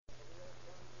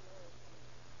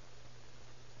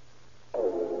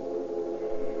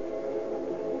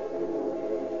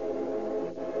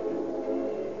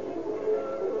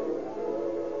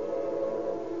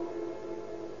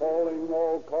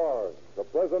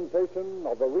presentation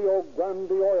of the Rio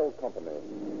Grande Oil Company.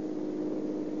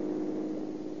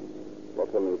 Los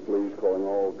Angeles Police calling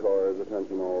all cars,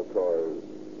 attention all cars.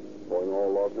 Calling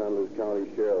all Los Angeles County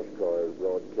Sheriff's cars,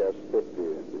 broadcast 50,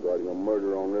 regarding a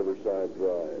murder on Riverside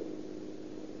Drive.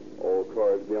 All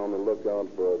cars be on the lookout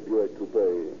for a Buick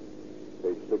Coupe,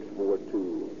 page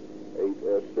 642,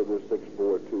 8S Sugar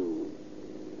 642,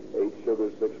 8 Sugar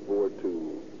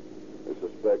 642. The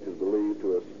suspect is believed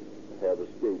to have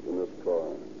escaped in this car.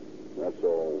 That's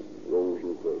all.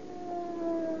 Rosenquist.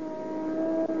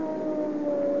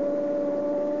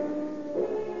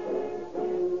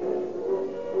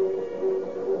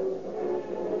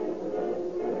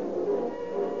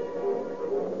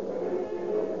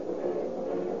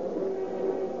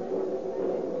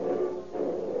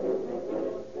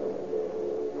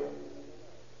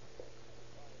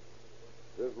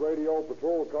 Radio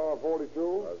Patrol Car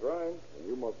 42? That's right. And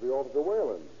you must be Officer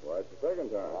Whalen. Well, that's the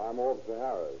second time. I'm Officer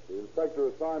Harris. The inspector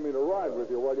assigned me to ride with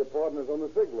you while your partner's on the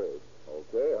sick list.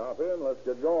 Okay, hop in. Let's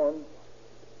get going.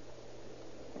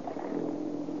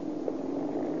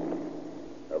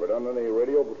 Ever done any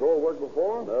radio patrol work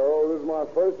before? No, this is my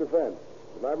first offense.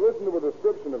 And I've listened to a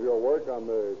description of your work on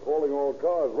the Calling All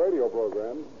Cars radio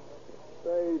program.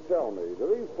 Say, tell me,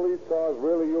 do these police cars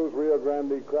really use Rio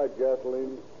Grande cracked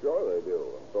gasoline? Sure they do.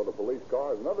 And so do police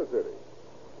cars in other cities.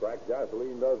 Cracked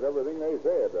gasoline does everything they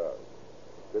say it does.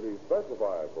 Cities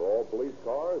specify for all police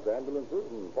cars, ambulances,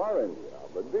 and fire engines. Yeah,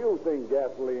 but do you think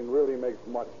gasoline really makes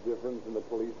much difference in a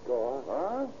police car?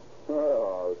 Huh? Well,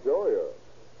 I'll show you.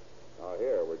 Now,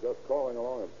 here, we're just calling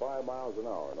along at 5 miles an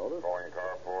hour, notice? Calling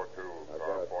car 42, That's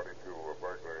car right. 42, a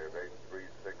burglary at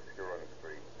 836 Huron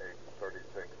Street,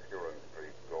 836 Huron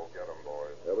Street. Go get 'em,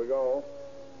 boys. Here we go.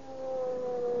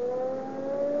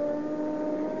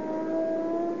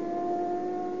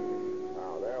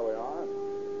 Now, there we are.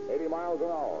 80 miles an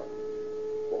hour.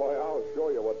 Boy, I'll show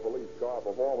you what police car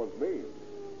performance means.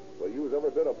 We'll use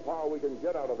every bit of power we can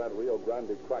get out of that Rio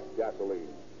Grande cracked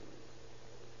gasoline.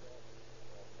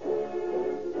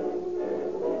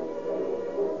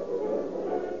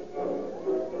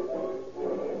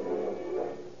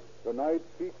 Tonight,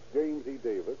 Chief James E.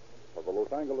 Davis of the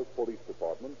Los Angeles Police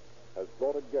Department has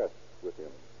brought a guest with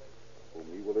him, whom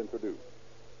he will introduce.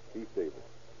 Chief Davis.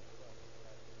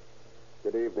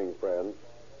 Good evening, friends.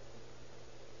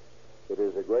 It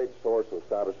is a great source of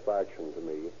satisfaction to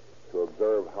me to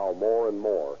observe how more and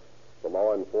more the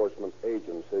law enforcement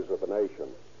agencies of the nation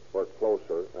work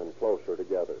closer and closer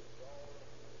together.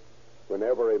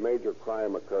 Whenever a major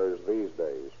crime occurs these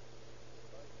days,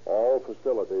 all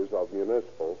facilities of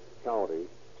municipal, county,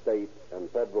 state, and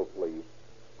federal police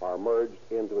are merged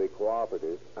into a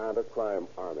cooperative and a crime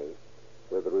army,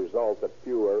 with the result that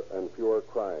fewer and fewer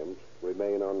crimes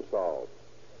remain unsolved.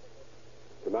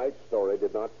 Tonight's story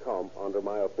did not come under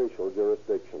my official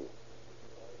jurisdiction.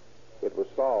 It was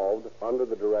solved under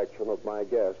the direction of my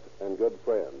guest and good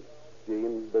friend,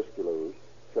 Gene Bisculoos,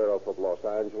 Sheriff of Los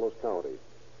Angeles County.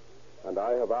 And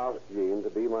I have asked Gene to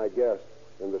be my guest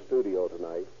in the studio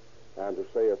tonight and to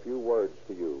say a few words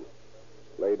to you.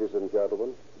 Ladies and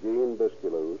gentlemen, Gene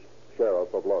Bisculoos,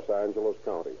 Sheriff of Los Angeles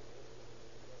County.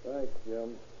 Thanks,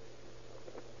 Jim.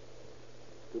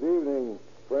 Good evening,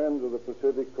 friends of the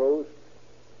Pacific Coast.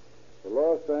 The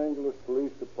Los Angeles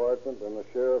Police Department and the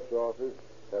Sheriff's Office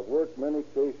have worked many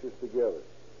cases together,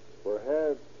 for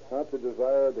had not the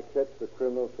desire to catch the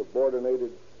criminal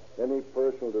subordinated any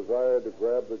personal desire to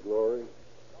grab the glory,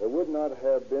 there would not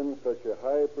have been such a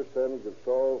high percentage of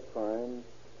solved crimes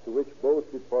to which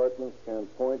both departments can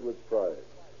point with pride.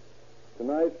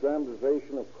 Tonight's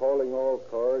dramatization of Calling All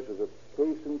Cars is a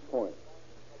case in point,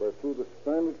 where through the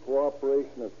splendid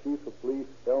cooperation of Chief of Police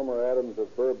Elmer Adams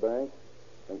of Burbank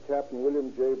and Captain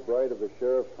William J. Bright of the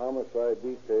Sheriff's Homicide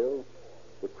Detail,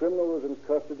 the criminal was in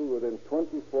custody within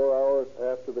 24 hours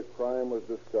after the crime was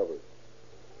discovered.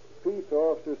 Peace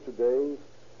officers today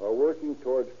are working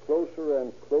towards closer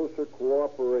and closer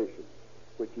cooperation,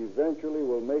 which eventually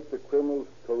will make the criminal's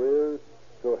career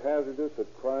so hazardous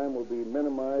that crime will be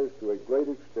minimized to a great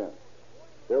extent.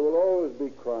 There will always be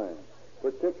crime,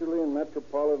 particularly in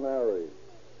metropolitan areas,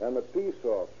 and the peace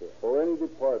officer or any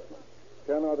department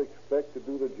cannot expect to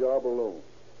do the job alone,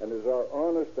 and it is our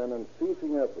honest and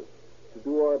unceasing effort to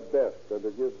do our best and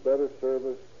to give better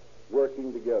service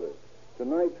working together.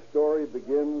 Tonight's story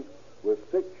begins with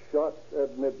 6 shots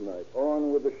at midnight.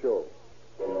 On with the show.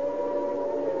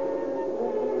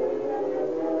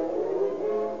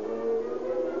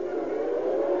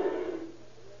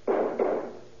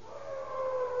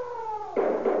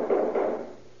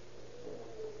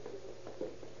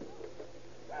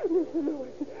 Mr. Lewis,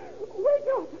 wake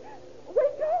up!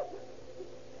 Wake up!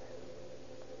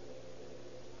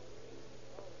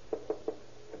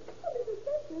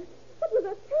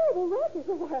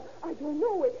 Well, I don't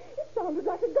know. It sounded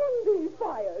like a gun being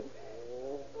fired.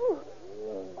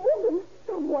 Oh,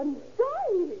 someone's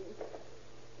dying.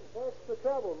 What's the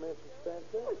trouble, Mrs.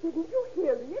 Spencer? Oh, didn't you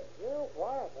hear it? Yeah,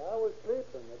 what? I was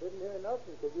sleeping. I didn't hear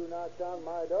nothing till you knocked on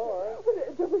my door. Well,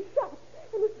 there was shots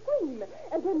and a scream,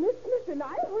 and then Miss Smith and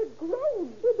I heard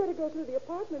groans. We'd better go through the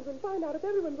apartments and find out if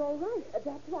everyone's all right.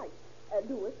 That's right.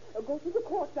 Lewis, go to the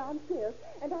court downstairs,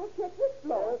 and I'll check this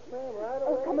floor. Yes, ma'am, right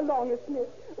away. Come along, Miss Smith.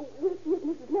 We'll see if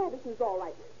Mrs. Madison's all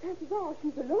right. Chances are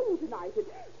she's alone tonight.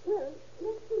 Well,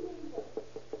 let's see what we have.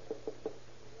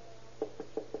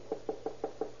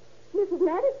 Mrs.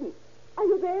 Madison, are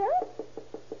you there?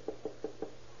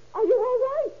 Are you all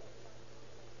right?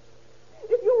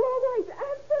 If you're all right,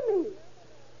 answer me.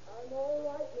 I'm all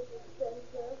right, Mrs.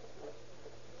 Spencer.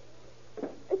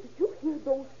 Did you hear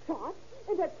those shots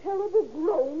and that terrible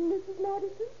groan, Mrs.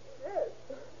 Madison? Yes,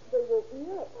 they woke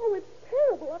me up. Oh, it's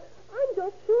terrible. I'm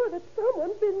just sure that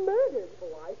someone's been murdered.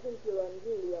 Oh, I think you're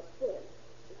unduly upset.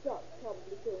 The shots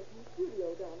probably came from the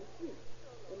studio down the street.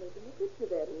 They're making a picture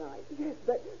there tonight. Yes,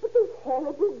 but those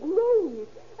horrible groans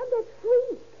and that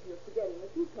shriek. You're forgetting the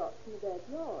peacocks in the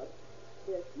backyard.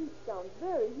 Their shriek sounds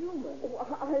very human. Oh,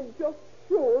 I'm just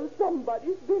sure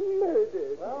somebody's been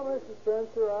murdered. Well, Mrs.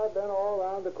 Spencer, I've been all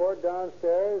around the court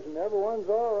downstairs, and everyone's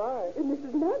all right. And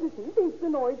Mrs. Madison thinks the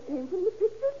noise came from the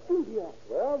picture studio.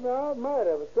 Well, now, it might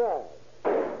have a side.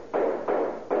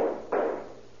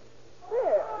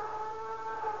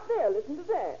 There, listen to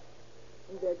that.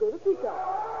 And there go the peacocks.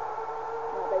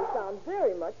 Now, they sound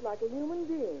very much like a human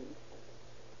being.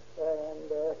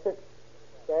 And,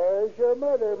 there's your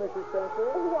mother, Mrs. Spencer.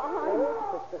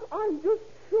 Oh, I'm just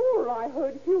sure I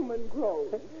heard human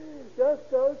groans. Just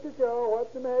goes to show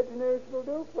what imagination will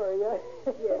do for you.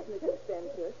 Yes, Mrs.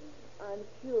 Spencer. I'm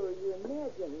sure you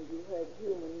imagined you heard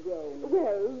human groans.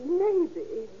 Well, maybe.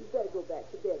 You better go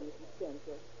back to bed, Mrs.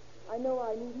 Spencer. I know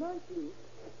I need my sleep.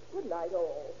 Good night,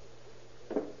 all.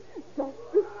 Just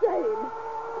the same,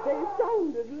 they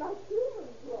sounded like human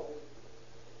groans.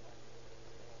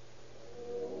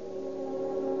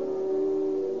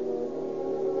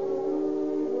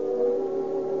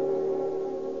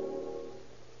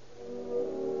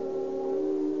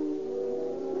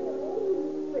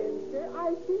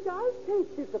 I think I'll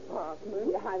take this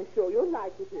apartment. Yeah, I'm sure you'll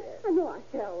like it here. I know I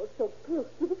shall. It's so close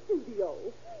to the studio.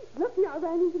 Lucky I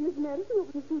ran into Miss Madison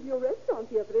over the studio restaurant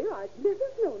yesterday. I'd never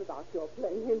known about your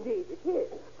playing. Indeed, it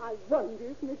is. I wonder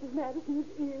if Mrs. Madison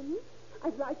is in.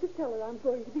 I'd like to tell her I'm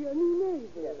going to be her new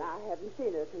neighbor. Well, I haven't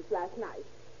seen her since last night.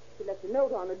 She left a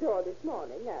note on the door this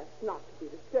morning, not to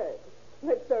be disturbed.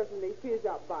 But certainly she's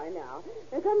up by now.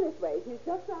 Now, come this way. She's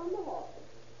just down the hall.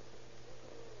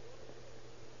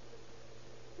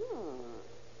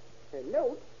 Her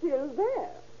note's still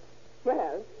there.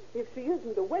 Well, if she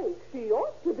isn't awake, she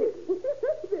ought to be.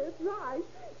 That's right.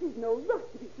 She's no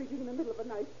right to be sleeping in the middle of a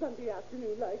nice Sunday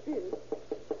afternoon like this.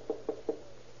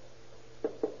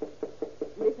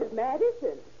 Mrs.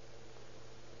 Madison.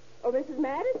 Oh, Mrs.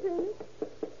 Madison.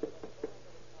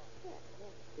 That's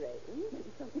strange.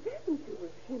 Maybe something happened to her.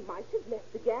 She might have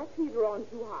left the gas heater on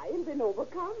too high and been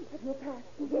overcome. Have you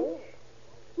passed the door?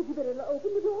 Would you better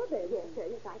open the door then?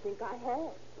 Yes, I think I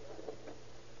have.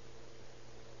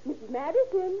 Mrs.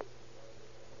 Madison.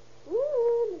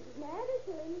 Ooh, Mrs.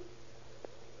 Madison.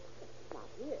 Not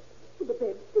here. The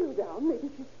bed's still down. Maybe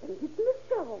she's fainted in the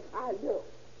shower. I'll look.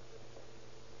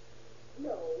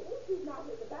 No, she's not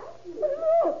in the bathroom. But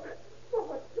look! Well,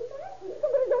 what's the matter?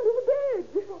 Somebody's under the bed.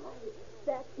 Why,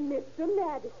 that's Mr.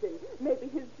 Madison. Maybe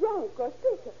he's drunk or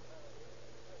sick.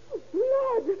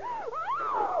 Blood!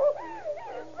 Oh! He's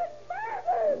been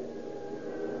murdered!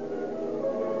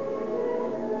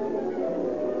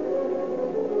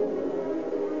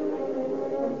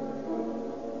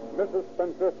 Mrs.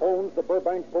 Spencer phones the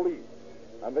Burbank police,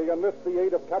 and they enlist the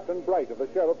aid of Captain Bright of the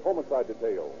Sheriff's Homicide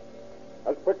Detail.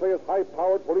 As quickly as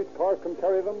high-powered police cars can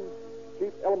carry them,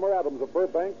 Chief Elmer Adams of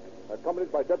Burbank,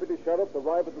 accompanied by deputy sheriffs,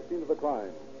 arrive at the scene of the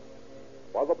crime.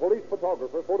 While the police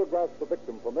photographer photographs the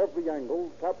victim from every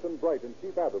angle, Captain Bright and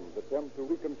Chief Adams attempt to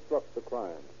reconstruct the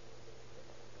crime.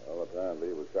 Well, apparently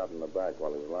he was shot in the back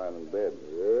while he was lying in bed.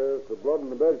 Yes, the blood in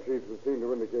the bed sheets would seem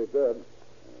to indicate that.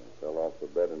 He fell off the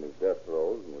bed in his death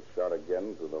throes and was shot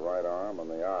again through the right arm and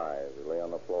the eye as he lay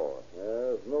on the floor.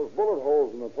 Yes, and those bullet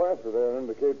holes in the plaster there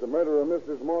indicate the murderer missed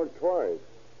his mark twice.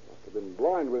 Must have been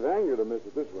blind with anger to miss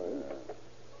it this way. Yeah.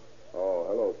 Oh,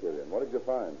 hello, Killian. What did you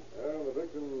find? Well, the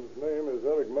victim's name is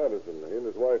Eric Madison. He and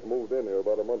his wife moved in here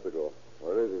about a month ago.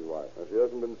 Where is his wife? She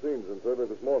hasn't been seen since early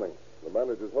this morning. The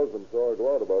manager's husband saw her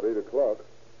go out about 8 o'clock.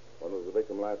 When was the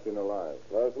victim last seen alive?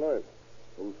 Last night.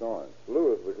 Who saw him?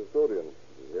 Lewis, the custodian.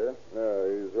 Is he here? No,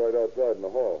 he's right outside in the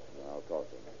hall. I'll talk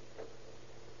to him.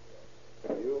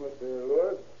 You, Mr.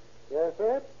 Lewis? Yes,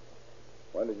 sir?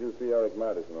 When did you see Eric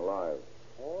Madison alive?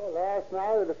 Oh, last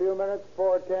night at a few minutes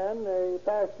before 10, he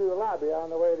passed through the lobby on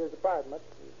the way to his apartment.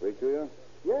 Did he speak to you?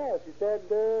 Yes, he said,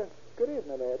 good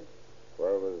evening, Ed.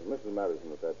 Where was Mrs.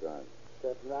 Madison at that time?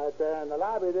 Sitting right there in the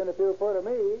lobby within a few foot of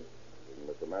me. Didn't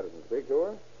Mr. Madison speak to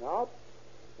her? Nope.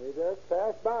 He just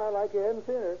passed by like he hadn't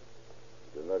seen her.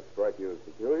 Did that strike you as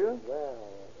peculiar? Well,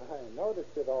 I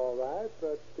noticed it all right,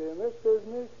 but in this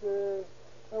business,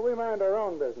 we mind our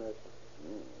own business.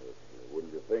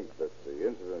 Wouldn't you think that the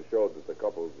incident showed that the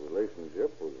couple's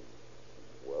relationship was,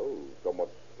 well, somewhat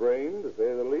strained, to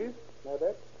say the least?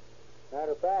 Maybe.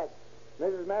 Matter of fact,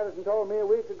 Mrs. Madison told me a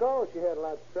week ago she had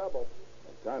lots of trouble.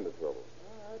 What kind of trouble?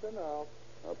 I don't know.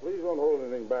 Now, please don't hold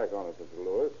anything back on us, Mr.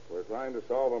 Lewis. We're trying to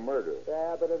solve a murder.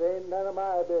 Yeah, but it ain't none of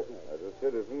my business. As a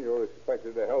citizen, you're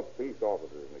expected to help peace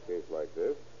officers in a case like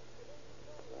this.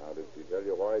 Now, did she tell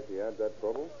you why she had that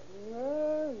trouble?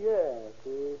 Yes.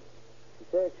 She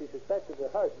said she suspected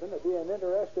her husband of being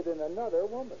interested in another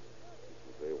woman. Did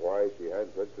she say why she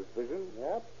had such suspicion?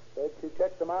 Yep. Said she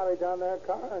checked the mileage on their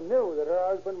car and knew that her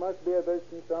husband must be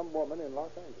visiting some woman in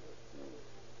Los Angeles.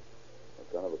 What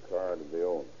kind of a car did they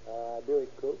own?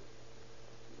 Buick Coupe.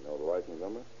 You know the license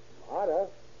number? Oughta.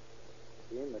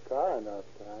 Seen the car enough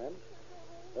times.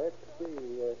 Let's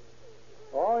see.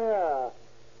 Oh,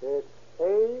 yeah. It's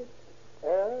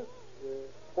AS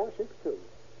 462.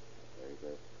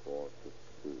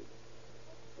 AS-462.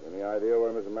 Any idea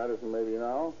where Mrs. Madison may be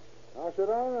now? How should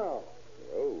I know?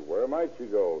 Well, where might she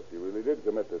go if she really did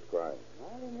commit this crime?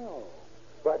 I don't know.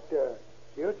 But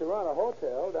she used to run a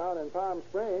hotel down in Palm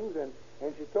Springs, and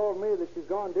she told me that she's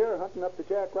gone deer hunting up to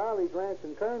Jack Riley's ranch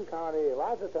in Kern County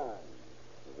lots of times.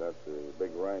 Is that the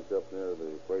big ranch up near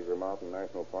the Fraser Mountain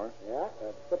National Park? Yeah,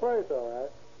 that's the place, all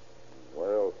right.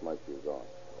 Where else might she have gone?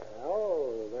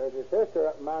 Well, there's her sister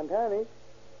up in Montana. Is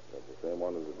that the same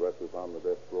one whose address was on the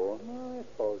desk drawer? I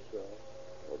suppose so.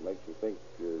 What makes you think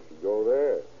she'd go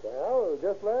there? Well,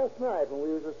 just last night when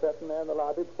we was sitting there in the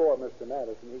lobby before Mr.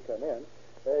 Madison, he come in,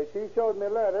 she showed me a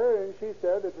letter, and she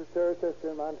said this was to her sister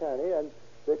in Montana, and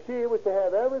that she was to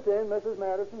have everything Mrs.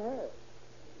 Madison had.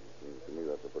 Seems to me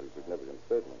that's a pretty significant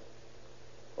statement.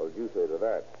 What did you say to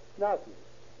that? Nothing.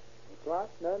 It's not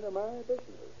none of my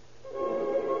business.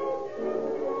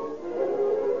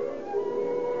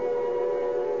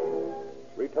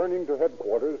 Returning to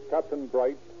headquarters, Captain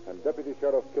Bright and Deputy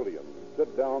Sheriff Killian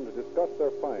sit down to discuss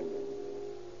their findings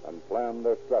and plan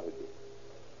their strategy.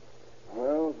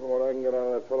 Well, from what I can get out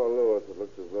of that fellow Lewis, it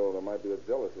looks as though there might be a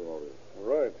jealousy motive.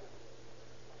 Right.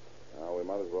 Now, we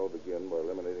might as well begin by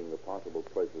eliminating the possible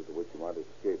places to which he might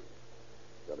escape.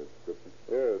 Got his description?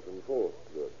 Yes, in full.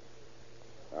 Good.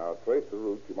 Now, trace the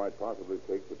route you might possibly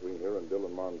take between here and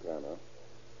Dillon, Montana,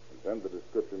 and send the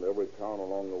description to every town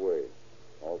along the way.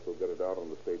 Also get it out on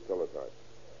the state teletype.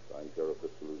 Sign Sheriff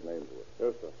Driscoll's name to it.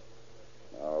 Yes, sir.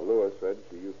 Now, Lewis said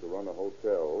she used to run a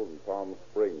hotel in Palm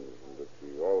Springs, and that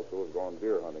she also has gone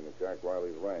deer hunting at Jack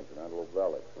Riley's ranch in Antelope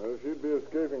Valley. Well, if she'd be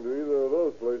escaping to either of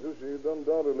those places, she'd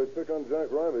undoubtedly pick on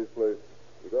Jack Riley's place.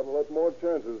 You've got a lot more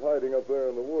chances hiding up there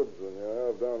in the woods than you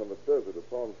have down in the desert of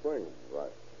Palm Springs.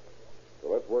 Right. So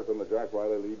let's work on the Jack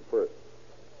Riley lead first.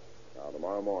 Now,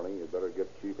 tomorrow morning, you'd better get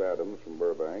Chief Adams from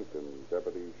Burbank and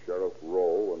Deputy Sheriff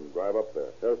Rowe and drive up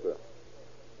there. Yes, sir.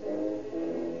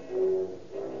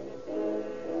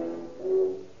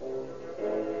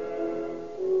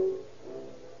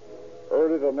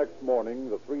 Early the next morning,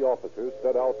 the three officers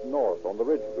set out north on the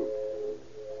ridge route.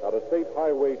 At a state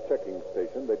highway checking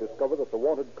station, they discovered that the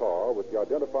wanted car with the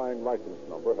identifying license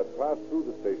number had passed through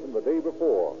the station the day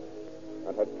before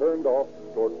and had turned off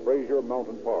toward Fraser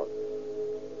Mountain Park.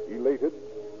 Elated,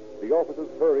 the officers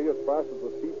hurry as fast as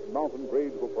the steep mountain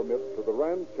grades will permit to the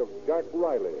ranch of Jack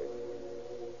Riley.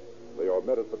 They are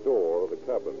met at the door of the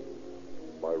cabin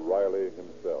by Riley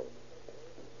himself.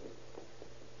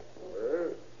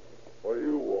 Well, what do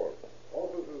you want?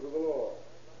 Officers of the law.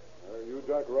 Are you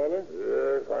Jack Riley?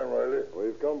 Yes, I'm Riley.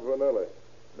 We've come for Nellie.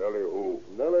 Nellie who?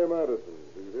 Nellie Madison.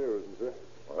 She's here, isn't she?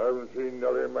 I haven't seen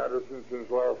Nellie Madison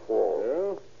since last fall.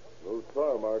 Yeah? Those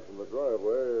tire marks in the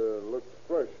driveway look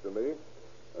fresh to me.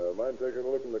 Mind taking a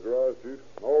look in the garage, Chief?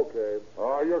 Okay.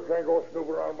 You can't go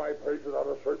snooping around my place without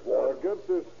a search warrant. Get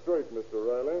this straight, Mr.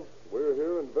 Riley. We're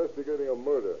here investigating a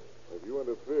murder. If you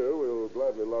interfere, we'll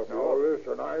gladly lock you Now, up.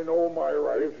 listen, I know my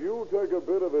rights. If you take a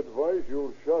bit of advice,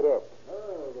 you'll shut up.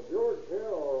 The Buick's here,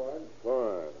 all right.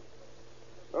 Fine.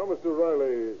 Now, Mr.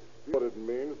 Riley, you know what it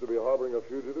means to be harboring a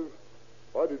fugitive?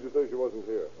 Why did you say she wasn't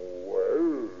here?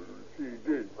 Well, she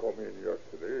did come in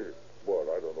yesterday, but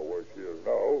I don't know where she is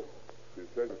now.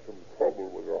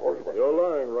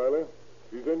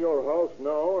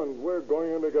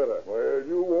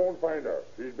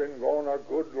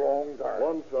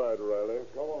 Nellie.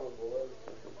 Come on, boys.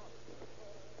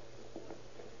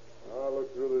 I'll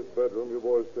look through this bedroom. You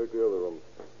boys take the other room.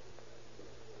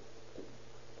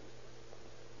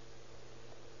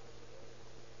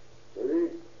 See?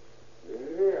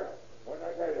 Yeah. What did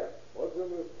I tell you? What's in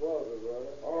this closet,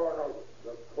 Ronnie? Oh, no.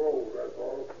 The clothes, that's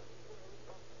all.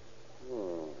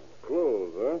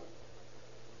 Clothes, huh?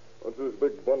 What's this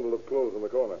big bundle of clothes in the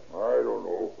corner? I don't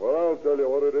know. Well, I'll tell you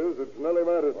what it is. It's Nellie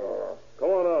Madison. Come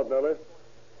on out, Nellie.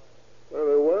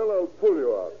 Very well, I'll pull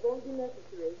you out. It won't be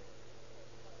necessary.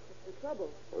 What's the trouble?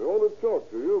 We want to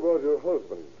talk to you about your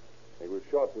husband. He was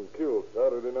shot and killed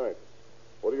Saturday night.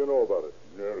 What do you know about it?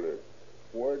 Nellie,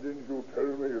 why didn't you tell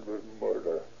me it was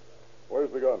murder?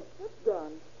 Where's the gun? What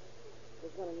gun?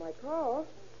 There's one in my car.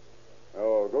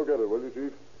 Oh, go get it, will you,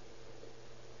 Chief?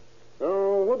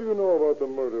 Now, what do you know about the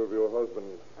murder of your husband?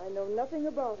 I know nothing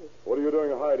about it. What are you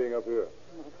doing hiding up here?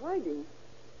 I'm not hiding.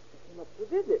 I came up to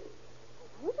visit.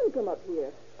 I wasn't come up here.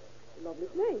 It's a lovely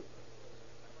place.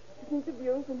 Isn't the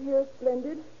view from here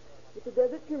splendid? With the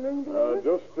desert shimmering below us?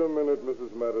 Just a minute,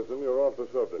 Mrs. Madison. You're off the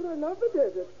subject. But I love the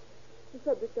desert. The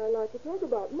subject I like to talk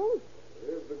about most.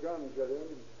 Here's the gun,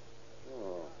 Gideon.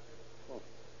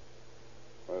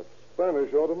 A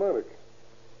Spanish automatic.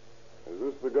 Is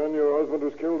this the gun your husband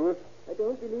was killed with? I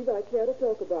don't believe I care to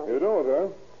talk about You it. don't, huh?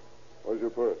 Where's your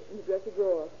purse? In the dresser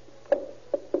drawer.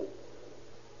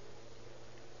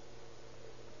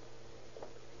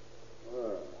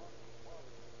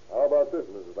 How about this,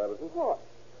 Mrs. Madison? What?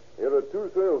 Here are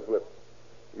 2 sales slips.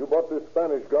 You bought this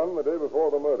Spanish gun the day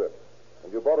before the murder.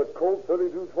 And you bought a Colt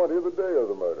 3220 the day of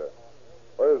the murder.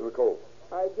 Where's the Colt?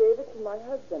 I gave it to my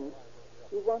husband.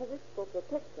 He wanted it for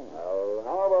protection. Well,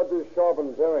 how about this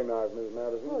sharpened paring knife, Miss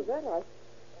Madison? Oh, that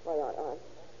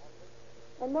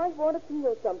I might want to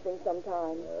feel something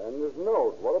sometime. And this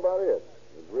note, what about it?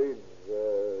 It reads,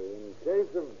 in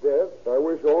case of death, I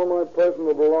wish all my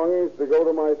personal belongings to go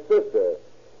to my sister,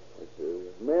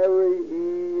 Mrs. Mary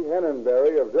E.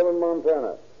 Hennenberry of Dillon,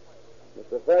 Montana.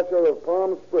 Mr. Thatcher of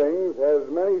Palm Springs has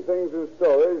many things in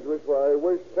storage which I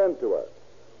wish sent to her.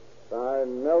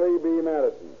 Signed, Nellie B.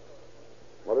 Madison.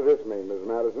 What does this mean, Miss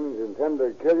Madison? You intend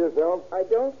to kill yourself? I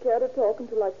don't care to talk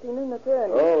until I've seen an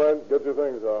attorney. All right, get your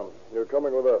things on. You're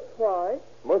coming with us. Why?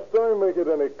 Must I make it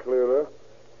any clearer?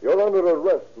 You're under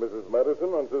arrest, Mrs.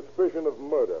 Madison, on suspicion of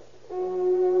murder.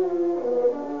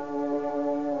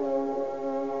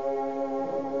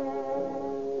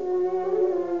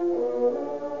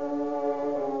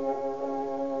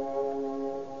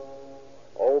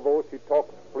 Although she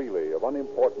talks freely of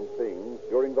unimportant things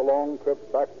during the long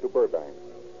trip back to Burbank,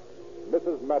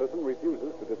 Mrs. Madison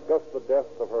refuses to discuss the death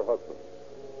of her husband.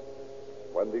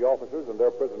 When the officers and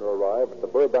their prisoner arrive at the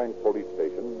Burbank police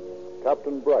station,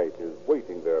 Captain Bright is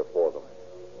waiting there for them.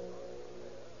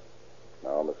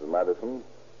 Now, Mrs. Madison,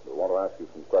 we want to ask you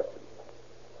some questions.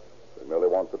 We merely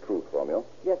want the truth from you.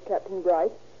 Yes, Captain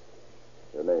Bright.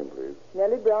 Your name, please.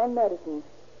 Nellie Brown Madison.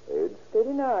 Age?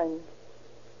 39.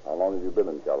 How long have you been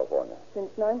in California?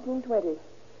 Since 1920.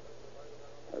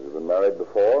 Have you been married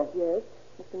before? Yes.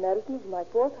 Mr. Madison is my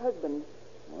 4th husband.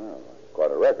 Well, that's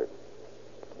quite a record.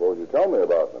 Suppose you tell me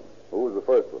about them. Who was the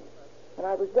first one? When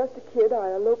I was just a kid,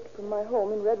 I eloped from my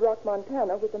home in Red Rock,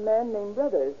 Montana, with a man named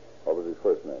Brothers. What was his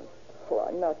first name? Oh,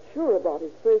 I'm not sure about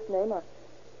his first name. It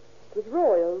was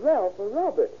Roy or Ralph or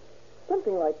Robert.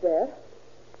 Something like that.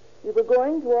 We were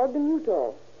going to Ogden,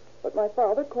 Utah. But my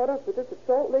father caught up with us at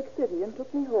Salt Lake City and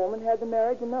took me home and had the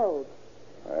marriage annulled.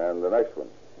 And the next one?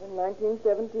 In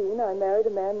 1917, I married a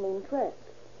man named Trask.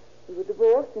 We were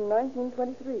divorced in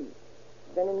 1923.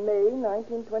 Then in May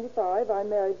 1925, I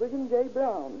married William J.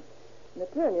 Brown, an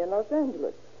attorney in Los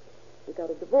Angeles. We got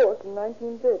a divorce in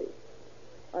 1930.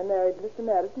 I married Mr.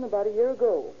 Madison about a year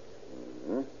ago.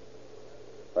 Mm-hmm.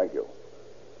 Thank you.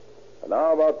 And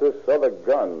now about this other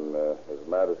gun, Miss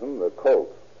Madison, the Colt.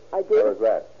 I gave Where is it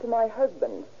that? to my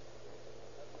husband.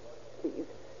 Please,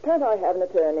 can't I have an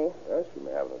attorney? Yes, you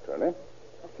may have an attorney.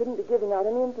 I shouldn't be giving out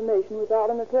any information without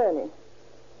an attorney.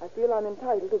 I feel I'm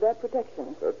entitled to that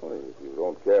protection. Certainly. If you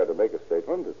don't care to make a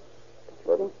statement, it's...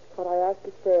 I think what I ask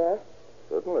is fair.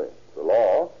 Certainly. It's the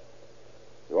law.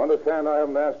 You understand I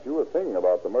haven't asked you a thing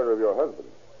about the murder of your husband.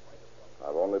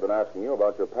 I've only been asking you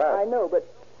about your past. I know, but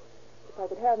if I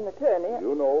could have an attorney...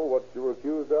 You know what you were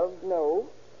accused of? No.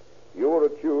 You were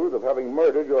accused of having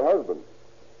murdered your husband.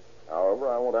 However,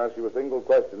 I won't ask you a single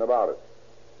question about it.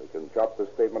 We can chop this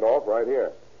statement off right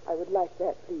here. I would like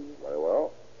that, please. Very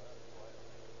well.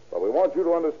 But we want you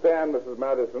to understand, Mrs.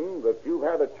 Madison, that you've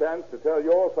had a chance to tell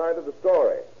your side of the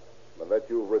story, but that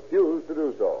you've refused to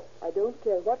do so. I don't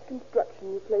care what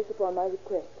construction you place upon my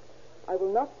request. I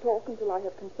will not talk until I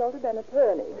have consulted an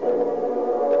attorney.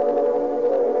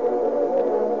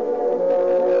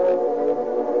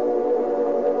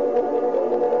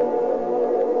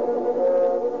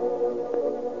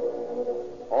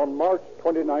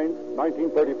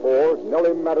 1934,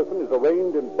 Nellie Madison is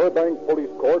arraigned in Burbank Police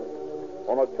Court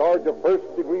on a charge of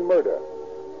first-degree murder.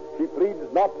 She pleads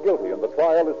not guilty, and the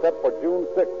trial is set for June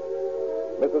 6th.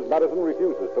 Mrs. Madison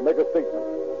refuses to make a statement.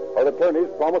 Her attorneys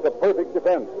promise a perfect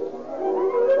defense.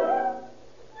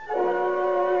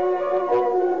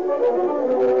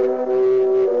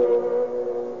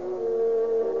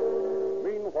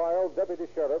 Meanwhile, Deputy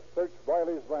Sheriff searched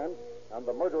Riley's ranch and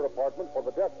the murder apartment for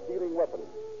the death-dealing weapon.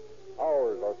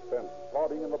 Hours are spent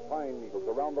plodding in the pine needles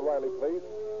around the Riley place,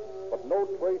 but no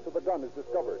trace of the gun is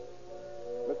discovered.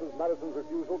 Mrs. Madison's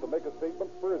refusal to make a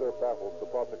statement further baffles the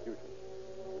prosecution.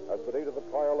 As the date of the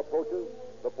trial approaches,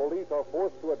 the police are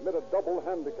forced to admit a double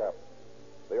handicap.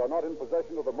 They are not in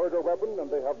possession of the murder weapon, and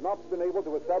they have not been able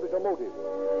to establish a motive.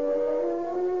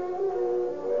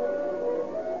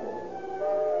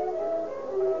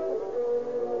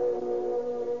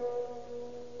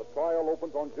 The trial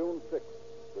opens on June 6th,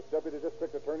 with Deputy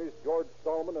District Attorneys George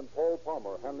Stallman and Paul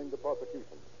Palmer handling the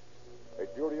prosecution. A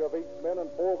jury of 8 men and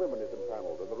 4 women is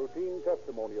impaneled, and the routine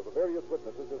testimony of the various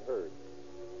witnesses is heard.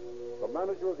 The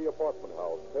manager of the apartment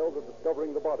house tells of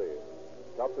discovering the body.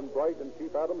 Captain Bright and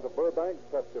Chief Adams of Burbank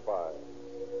testify.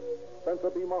 Spencer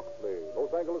B. Moxley,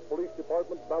 Los Angeles Police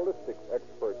Department ballistics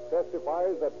expert,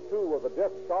 testifies that 2 of the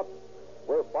death shots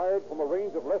were fired from a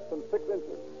range of less than 6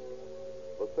 inches.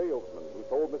 The salesman who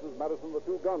told Mrs. Madison the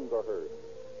 2 guns are heard.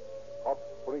 Hot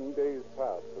spring days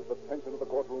pass as the tension of the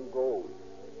courtroom grows,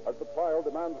 as the trial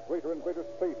demands greater and greater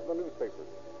space in the newspapers.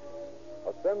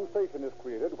 A sensation is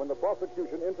created when the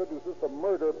prosecution introduces the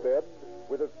murder bed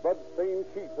with its blood-stained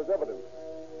sheets as evidence.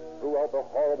 Throughout the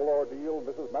horrible ordeal,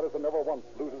 Mrs. Madison never once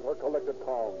loses her collected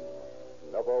calm.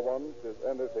 Never once is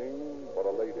anything but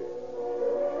a lady.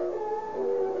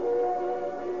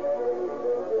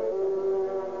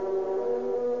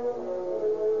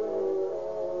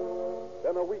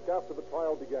 Then, a week after the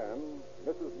trial began,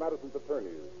 Mrs. Madison's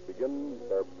attorneys begin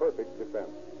their perfect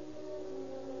defense.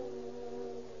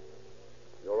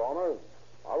 Your Honor,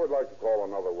 I would like to call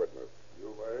another witness.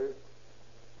 You may.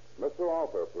 Mr.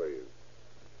 Arthur, please.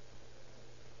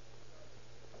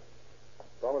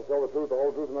 Promise to tell the truth, the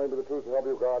whole truth, and nothing but the truth to help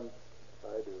you, God?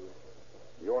 I do.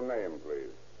 Your name,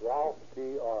 please. Ralph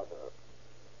T. Arthur.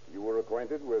 You were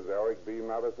acquainted with Eric B.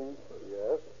 Madison?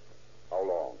 Yes. How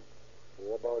long?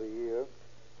 For about a year.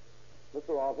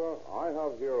 Mr. Arthur, I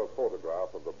have here a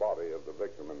photograph of the body of the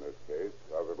victim in this case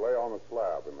as it lay on a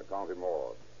slab in the county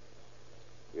morgue.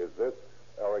 Is this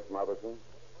Eric Madison?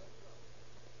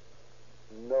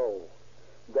 No.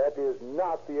 That is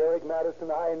not the Eric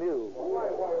Madison I knew. Order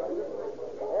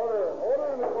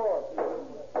in the court.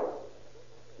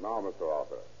 Now, Mr.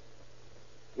 Arthur,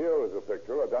 here is a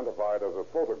picture identified as a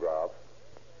photograph,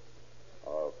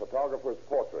 a photographer's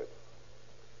portrait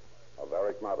of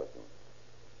Eric Madison.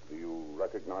 Do you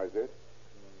recognize it?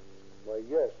 Why,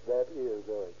 yes, that is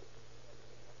Eric.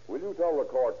 Will you tell the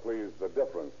court, please, the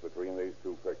difference between these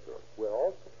 2 pictures?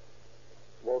 Well,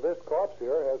 this corpse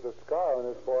here has a scar on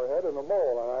his forehead and a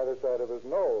mole on either side of his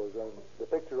nose, and the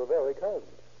picture of Eric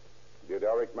hasn't. Did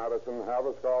Eric Madison have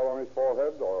a scar on his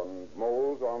forehead or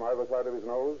moles on either side of his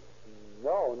nose?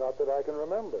 No, not that I can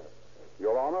remember.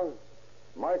 Your Honor,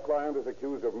 my client is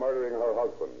accused of murdering her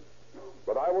husband,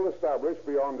 but I will establish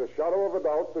beyond a shadow of a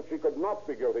doubt that she could not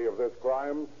be guilty of this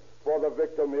crime, for the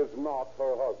victim is not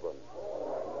her husband.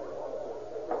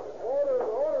 Order,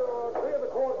 clear the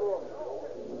courtroom.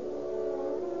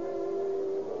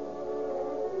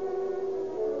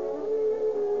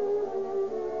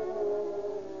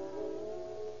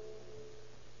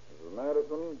 Mrs.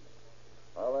 Madison,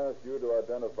 I'll ask you to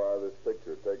identify this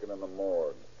picture taken in the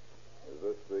morgue. Is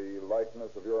this the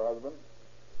likeness of your husband?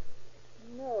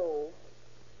 No.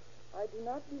 I do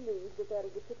not believe that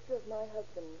is a picture of my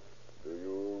husband. Do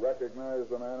you recognize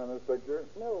the man in this picture?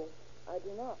 No, I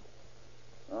do not.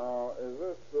 Now, is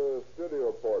this the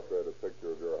studio portrait a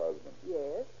picture of your husband?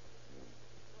 Yes.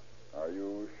 Are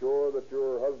you sure that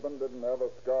your husband didn't have a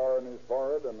scar on his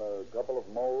forehead and a couple of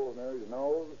moles near his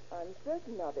nose? I'm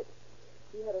certain of it.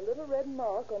 He had a little red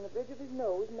mark on the bridge of his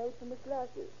nose made from his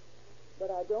glasses. But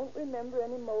I don't remember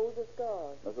any moles or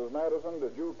scars. Mrs. Madison,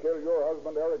 did you kill your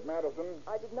husband, Eric Madison?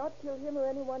 I did not kill him or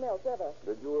anyone else ever.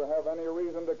 Did you have any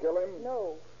reason to kill him?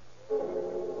 No.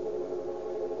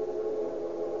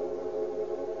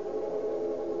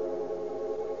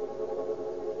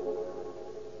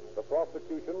 The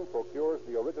prosecution procures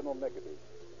the original negative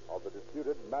of the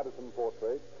disputed Madison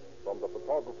portrait from the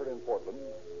photographer in Portland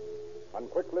and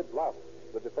quickly blasts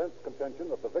the defense contention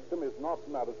that the victim is not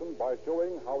Madison by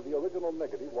showing how the original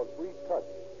negative was retouched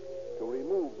to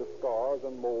remove the scars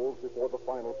and moles before the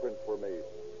final prints were made.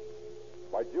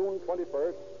 By June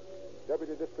 21st,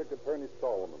 Deputy District Attorney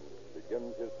Solomon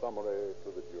begins his summary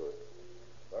to the jury.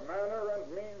 The manner and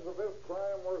means of this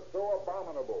crime were so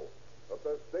abominable that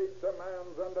the state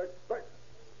demands and expects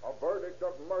a verdict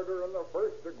of murder in the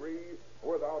first degree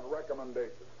without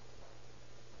recommendation.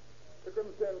 The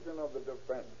contention of the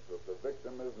defense that the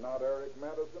victim is not Eric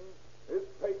Madison is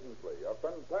patently a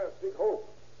fantastic hoax,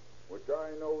 which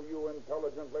I know you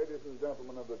intelligent ladies and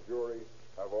gentlemen of the jury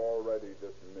have already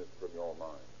dismissed from your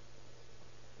minds.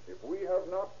 If we have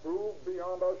not proved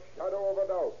beyond a shadow of a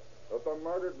doubt that the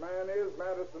murdered man is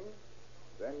Madison,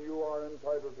 then you are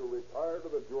entitled to retire to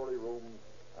the jury room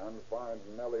and find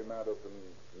Nellie Madison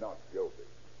not guilty.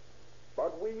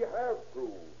 But we have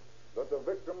proved that the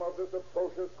victim of this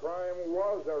atrocious crime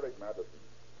was Eric Madison.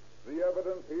 The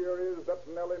evidence here is that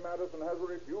Nellie Madison has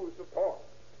refused to talk.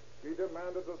 She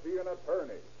demanded to see an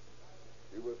attorney.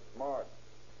 She was smart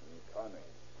and cunning,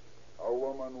 a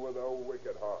woman with a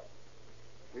wicked heart.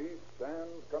 She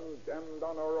stands condemned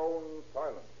on her own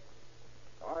silence.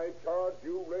 I charge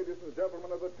you, ladies and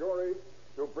gentlemen of the jury,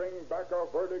 to bring back a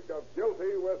verdict of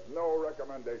guilty with no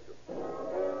recommendation.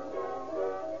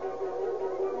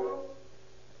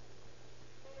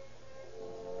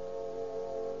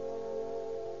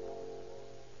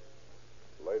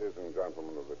 Ladies and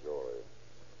gentlemen of the jury,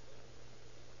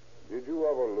 did you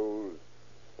ever lose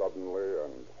suddenly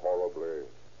and horribly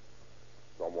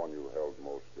someone you held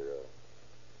most dear?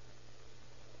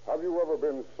 Have you ever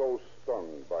been so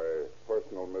stunned by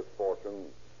personal misfortune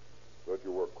that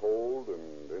you were cold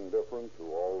and indifferent to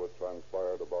all that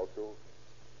transpired about you?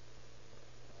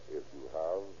 If you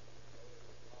have,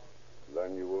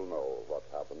 then you will know what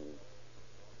happened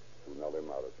to Nellie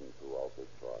Madison throughout this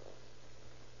trial.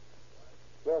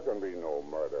 There can be no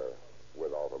murder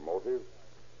without a motive.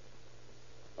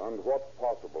 And what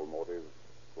possible motive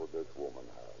could this woman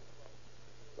have?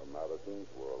 The Madisons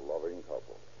were a loving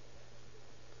couple.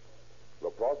 The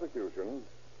prosecution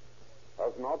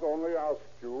has not only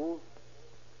asked you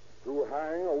to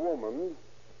hang a woman,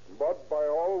 but by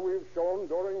all we've shown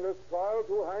during this trial,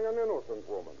 to hang an innocent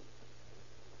woman.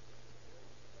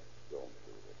 Don't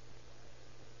do this.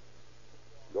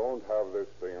 Don't have this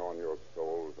thing on your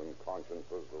souls and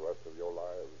consciences the rest of your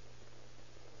lives.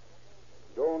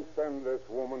 Don't send this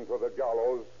woman to the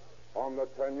gallows on the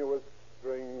tenuous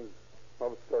strings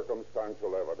of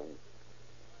circumstantial evidence.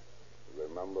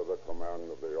 Remember the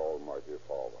command of the Almighty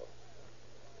Father.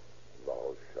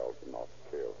 Thou shalt not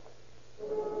kill.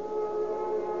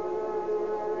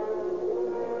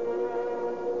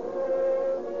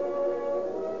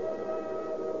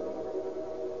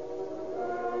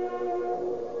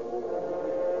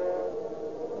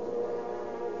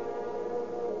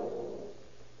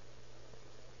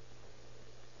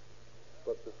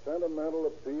 But the sentimental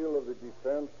appeal of the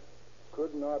defense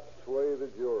could not sway the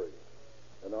jury.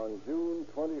 And on June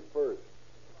 21st,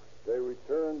 they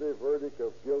returned a verdict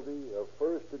of guilty of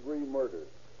first-degree murder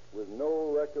with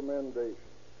no recommendation.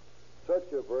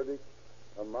 Such a verdict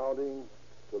amounting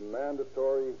to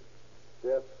mandatory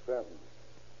death sentence.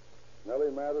 Nellie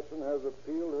Madison has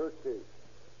appealed her case.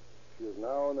 She is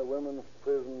now in the women's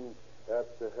prison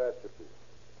at Tehachapi,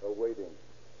 awaiting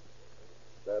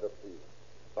that appeal.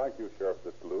 Thank you, Sheriff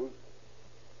Discluse.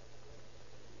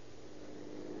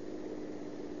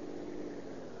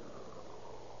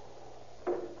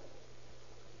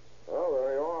 Well,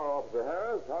 there you are, Officer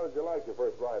Harris. How did you like your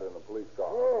first ride in the police car?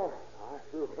 Oh, I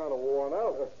feel kind of worn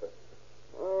out.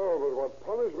 Oh, but what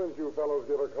punishment you fellows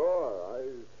give a car.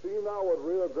 I see now what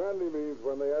Rio Grande means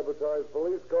when they advertise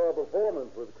police car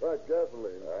performance with cracked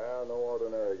gasoline. No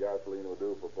ordinary gasoline will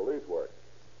do for police work.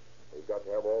 We've got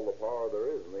to have all the power there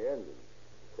is in the engine.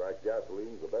 Cracked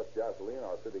gasoline's the best gasoline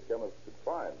our city chemist could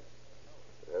find.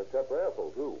 It has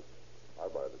tetraethyl, too. I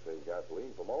buy the same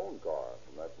gasoline for my own car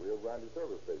from that Rio Grande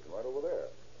service station right over there.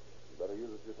 You better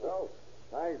use it yourself.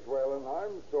 Thanks, Whalen.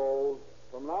 I'm sold.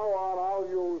 From now on, I'll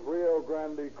use Rio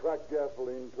Grande cracked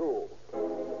gasoline, too.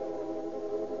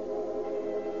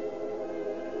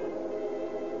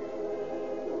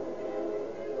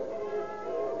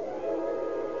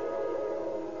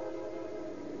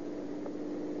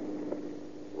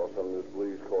 Los Angeles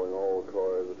Police calling all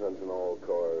cars, attention all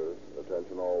cars,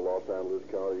 attention all Los Angeles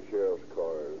County Sheriff's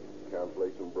cars.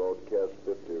 Cancellation broadcast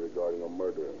 50 regarding a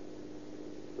murder.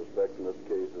 Suspect in this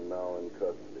case is now in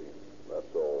custody.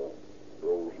 That's all.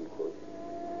 Rosenquist.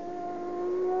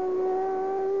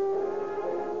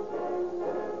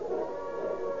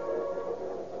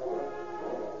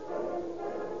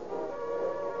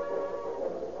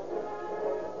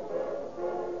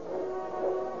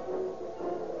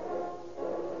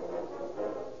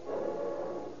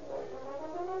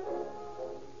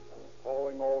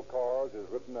 Calling all cars is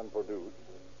written and produced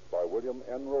by William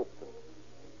N. Robeson.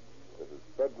 This is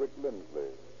Frederick Lindsley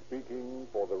speaking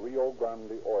for the Rio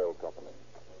Grande Oil Company.